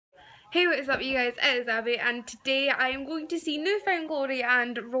Hey, what is up you guys, it is Abby, and today I am going to see Newfound Glory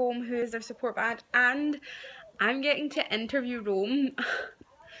and Rome, who is their support band, and I'm getting to interview Rome.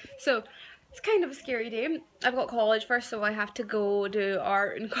 So, it's kind of a scary day. I've got college first, so I have to go do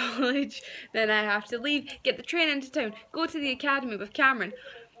art in college, then I have to leave, get the train into town, go to the academy with Cameron,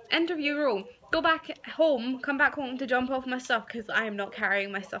 interview Rome, go back home, come back home to jump off my stuff, because I am not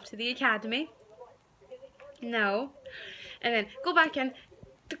carrying my stuff to the academy. No. And then go back in,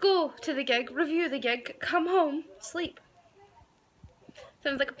 to go to the gig, review the gig, come home, sleep.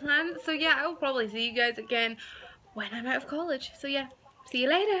 Sounds like a plan. So yeah, I'll probably see you guys again when I'm out of college. So yeah, see you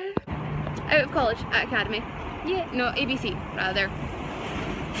later. Out of college, at academy. Yeah, no, ABC, rather.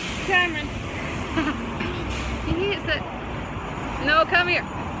 Cameron. He hates it. No, come here.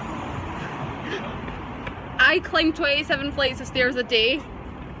 I climb 27 flights of stairs a day.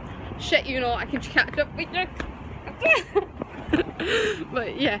 Shit, you know, I can catch up with you.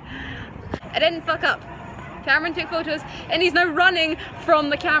 But yeah, I didn't fuck up. Cameron took photos and he's now running from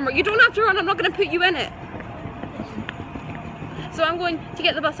the camera. You don't have to run, I'm not going to put you in it. So I'm going to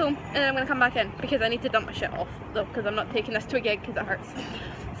get the bus home and then I'm going to come back in because I need to dump my shit off though, because I'm not taking this to a gig because it hurts.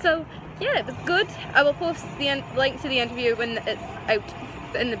 So yeah, it was good. I will post the link to the interview when it's out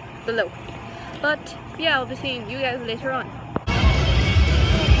in the below. But yeah, I'll be seeing you guys later on.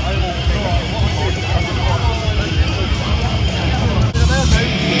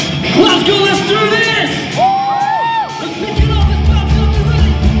 Let's go, let's do this! Let's pick it up, let's bounce up the rhythm.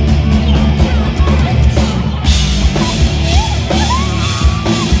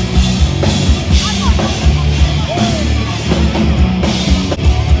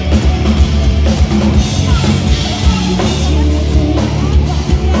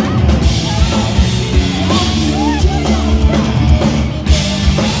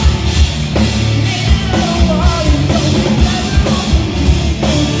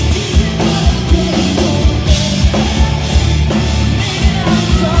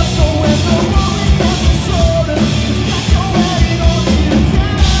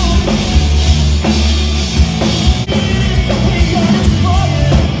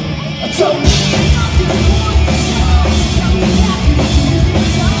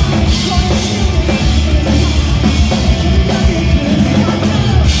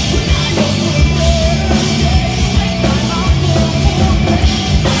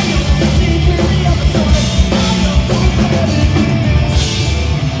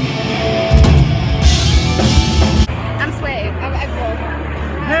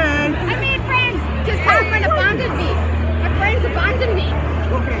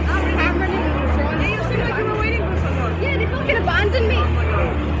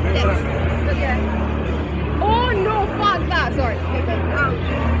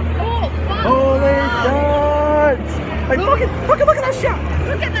 Fucking look at that shot!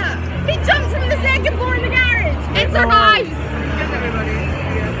 Look at that! He jumps from the second floor in the garage and survives! Everybody.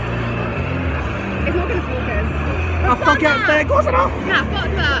 It's not gonna focus. Oh fuck it, there, close enough! Nah,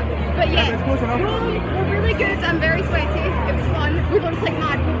 fuck that. But yeah, it's close enough. We're really good. I'm very sweaty. It was fun. We looked like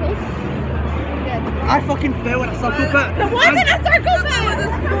mad people. Yeah. I fucking fell in a circle pit. There wasn't a circle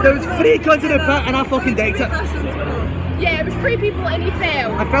pit! There was 3 cunts in the pit and I fucking decked it. Yeah, it was 3 people and he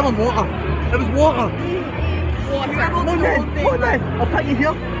fell. I fell in water. It was water. Water. Come on then, I'll put you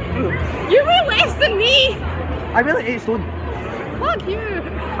here. You weigh less than me! I really 8 stone. Fuck you!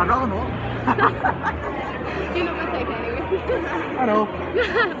 I'd rather not. You're not my type anyway. I know.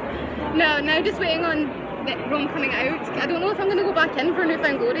 No, just waiting on Rome coming out. I don't know if I'm going to go back in for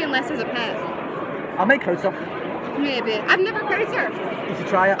Newfound Glory unless there's a pit. I might crowd surf. Maybe. I've never crowd surfed. You should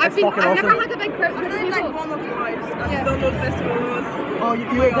try it. I've fucking awesome. never had a big crowd surf. I've done like 1 or 2 times. I've done those festivals. Oh,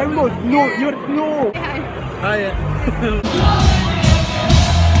 you went down those? No, you're no. Yeah.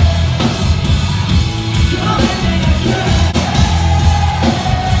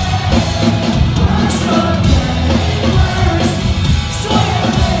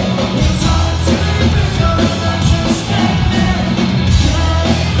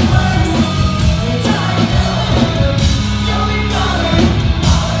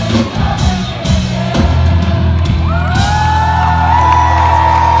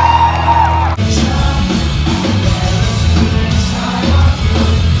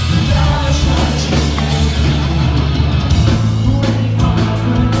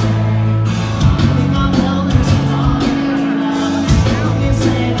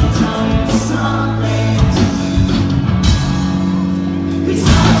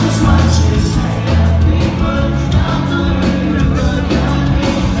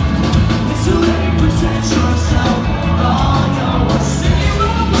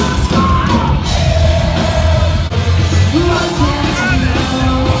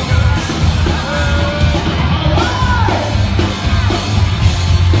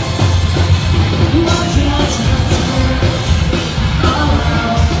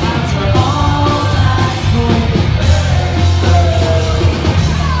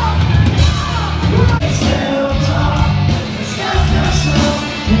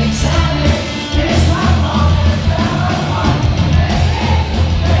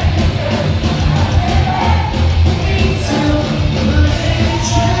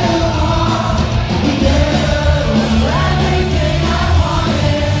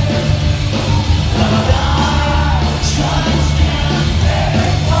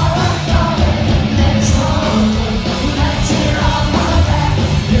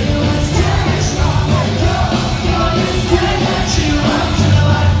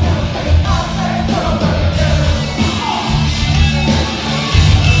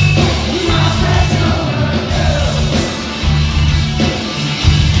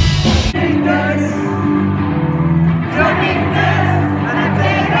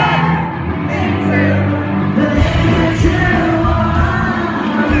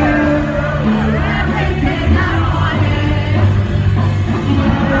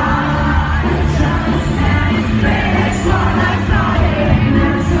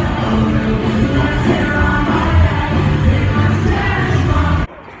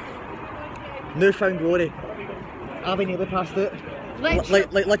 Newfound Glory. Abby nearly passed it. Literally.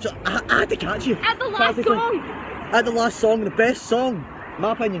 Literally, I had to catch you. At the last Practically. song! At the last song, the best song.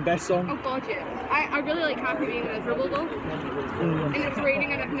 My opinion, best song. Oh god, yeah. I really like happy being miserable though. And it's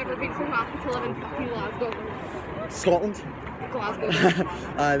raining and I've never been so happy to live in fucking Glasgow. Scotland. Glasgow.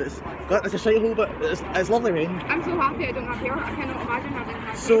 It's a shithole, but it's lovely rain. I'm so happy I don't have hair. I cannot imagine having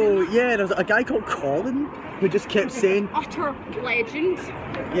hair. So yeah, there was a guy called Colin who just kept saying, Utter legend.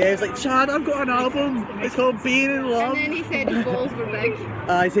 yeah, he's like, Chad, I've got an album. It's called Being in Love. And then he said his balls were big.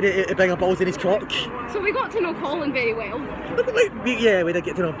 He said he'd bring a balls in his cock. So we got to know Colin very well. Yeah, we did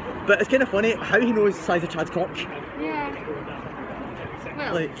get to know. But it's kind of funny how he knows the size of Chad's cock. Yeah.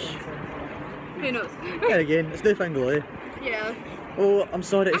 Well, Like, who knows? yeah, again, it's Newfound Glory. Yeah. Oh, I'm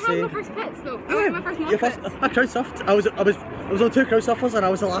sorry to I say. had my first pits though. I went my first Your pits. I crowd surfed. I was on 2 crowd surfers and I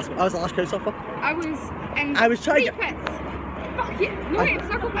was the last crowd surfer. I was in I was trying 3 to pits. Fuck yeah. No wait,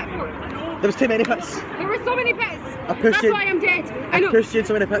 circle pit 4. There was too many pits. There were so many pits. I pushed That's you. why I'm dead. I I know. pushed you in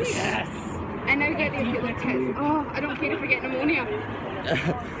so many pits. Yes. And now get the acute lip tits. Oh, I don't care if I get pneumonia.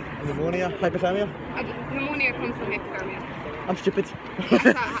 Pneumonia, hypothermia. Pneumonia comes from hypothermia. I'm stupid. That's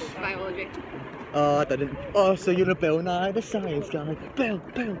that biology. Oh, I didn't. Oh, so you're a Bill Nye, the science guy. Bill.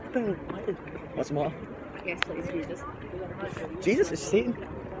 What's the matter? Yes, please, Jesus. Jesus, it's Satan.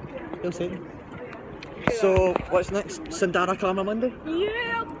 Bill Satan. So, what's next? Sandara Karma Monday?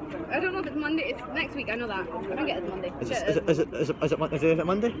 Yeah. I don't know if it's Monday. It's next week. I know that. I think it is Monday. Is it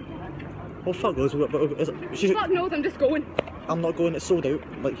Monday? Oh fuck knows. Fuck knows. I'm just going. I'm not going. It's sold out.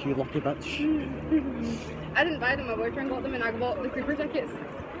 Like you lucky bitch. I didn't buy them. My boyfriend got them, and I bought the Cooper tickets.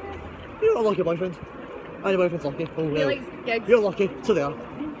 You're a lucky boyfriend. And your boyfriend's lucky. Oh, He well. likes gigs. You're lucky. So they are.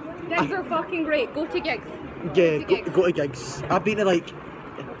 Gigs are fucking great. Go to gigs. Yeah, Go to gigs. go to gigs. I've been to like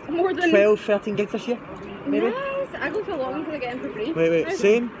More than 12, 13 gigs this year. Maybe. Nice. I go to a lot because I get in for free. Wait.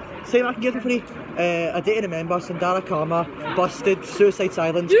 Same I can get for free. A Day to Remember, Sandara Karma, Busted, Suicide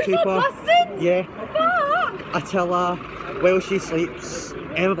Silence, You Cooper. got busted? Yeah. Fuck! Attila, While She Sleeps,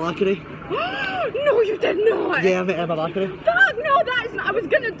 Emma Blackery. No, you did not. Yeah, I met Emma Blackery. Fuck! No, that is not. I was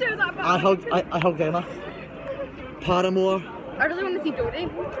gonna do that, but I hugged Emma. Paramore. I really want to see Dodie.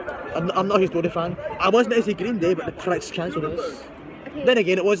 I'm not a huge Dodie fan. I was meant to see Green Day, but the pricks cancelled us. Okay. Then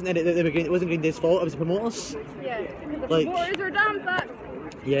again, it wasn't Green Day's fault. It was the promoters. Yeah. The Like- promoters are damn fucks.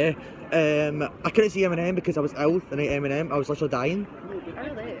 Yeah. I couldn't see Eminem because I was ill the night Eminem. I was literally dying. I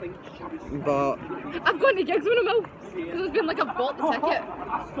relate. But I've gone to gigs when I'm ill. Because it's been like I've bought the ticket.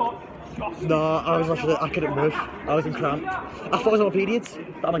 no, I was literally, I couldn't move. I was in cramp. I thought I was on my periods,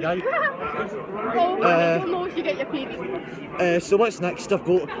 but I'm a guy. Oh, I don't know if you get your period. So what's next? I've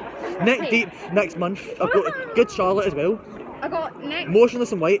got Neck Deep next month. I've got Good Charlotte as well. I got next.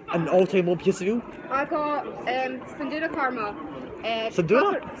 Motionless and White and All Time Low Peaceville. I got Sandura Karma.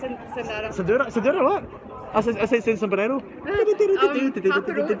 Sandura? Sandara. Sandura what? I said Sombrero.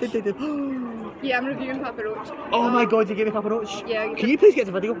 Papa Roach. Yeah, I'm reviewing Papa Roach. Oh my god, you gave me Papa Roach? Yeah. Can you please get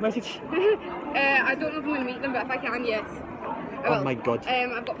the video message? I don't know if I'm going to meet them, but if I can, yes. I will. Oh my god.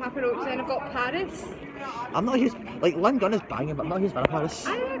 I've got Papa Roach, then I've got Paris. I'm not a huge, like Lynn Gunn is banging, but I'm not a huge fan of Paris.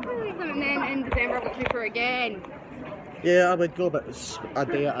 I don't really like them, and then in December I've got Cooper again. Yeah, I would go, but it's a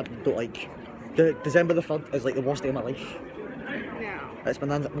day I don't like. The December the 3rd is like the worst day of my life. No. It's my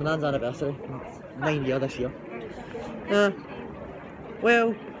nan's anniversary. 9 year this year.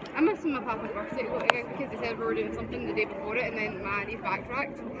 Well, I'm missing my papa's birthday to go to gigs because they said we were doing something the day before it and then my daddy's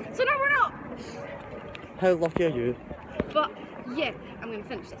backtracked. So now we're not! how lucky are you? But yeah, I'm going to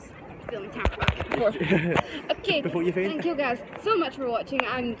finish this. Feeling camera back before. Okay, Before you faint? thank you guys so much for watching.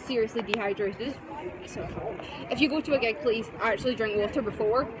 I'm seriously dehydrated. So if you go to a gig, please actually drink water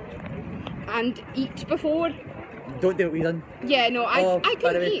before and eat before. Don't do what we done. Yeah, no, I by the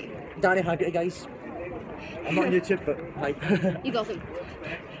couldn't way, eat. Danny Haggerty, guys. I'm not on YouTube, but hi. He's awesome.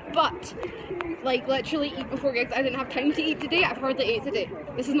 But, like, literally eat before gigs. I didn't have time to eat today. I've hardly ate today.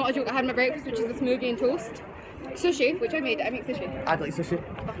 This is not a joke. I had my breakfast, which is a smoothie and toast. Sushi, which I made. I make sushi. I'd like sushi.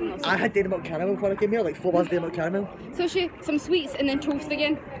 Fucking awesome. I had dairy milk caramel before I came here, like 4 bars dairy milk caramel. Sushi, some sweets, and then toast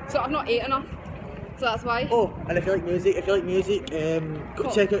again. So I've not ate enough. So that's why. Oh, and if you like music, go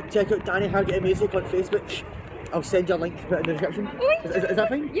Cool. check out Danny Haggerty Music on Facebook. I'll send you a link to put in the description. Oh, Is that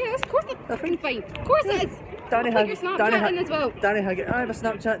fine? yes, of course it's fine. Of course it is. Danny I'll put your Snapchat in as well. Danny Haggerty. I have a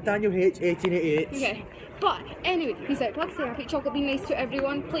Snapchat, Daniel H 1888. Okay. But anyway, peace out. Like I say, happy chocolate, be nice to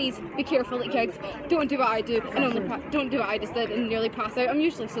everyone. Please be careful at gigs. Don't do what I do and only don't do what I just did and nearly pass out. I'm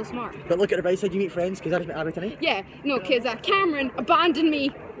usually so smart. But look at the bright side, you meet friends, because I just met Abby tonight. Yeah, no, kids. Cameron abandoned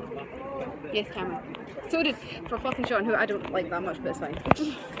me. Yes, Cameron. So did for fucking Sean, who I don't like that much, but it's fine.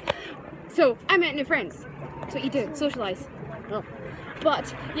 So I met new friends. That's what you do. Socialise. Oh.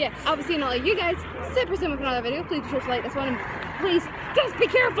 But yeah, I'll be seeing all of you guys super soon with another video. Please be sure to like this one and please just be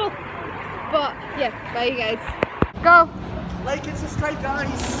careful. But yeah, bye you guys. Go. Like and subscribe,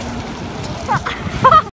 guys.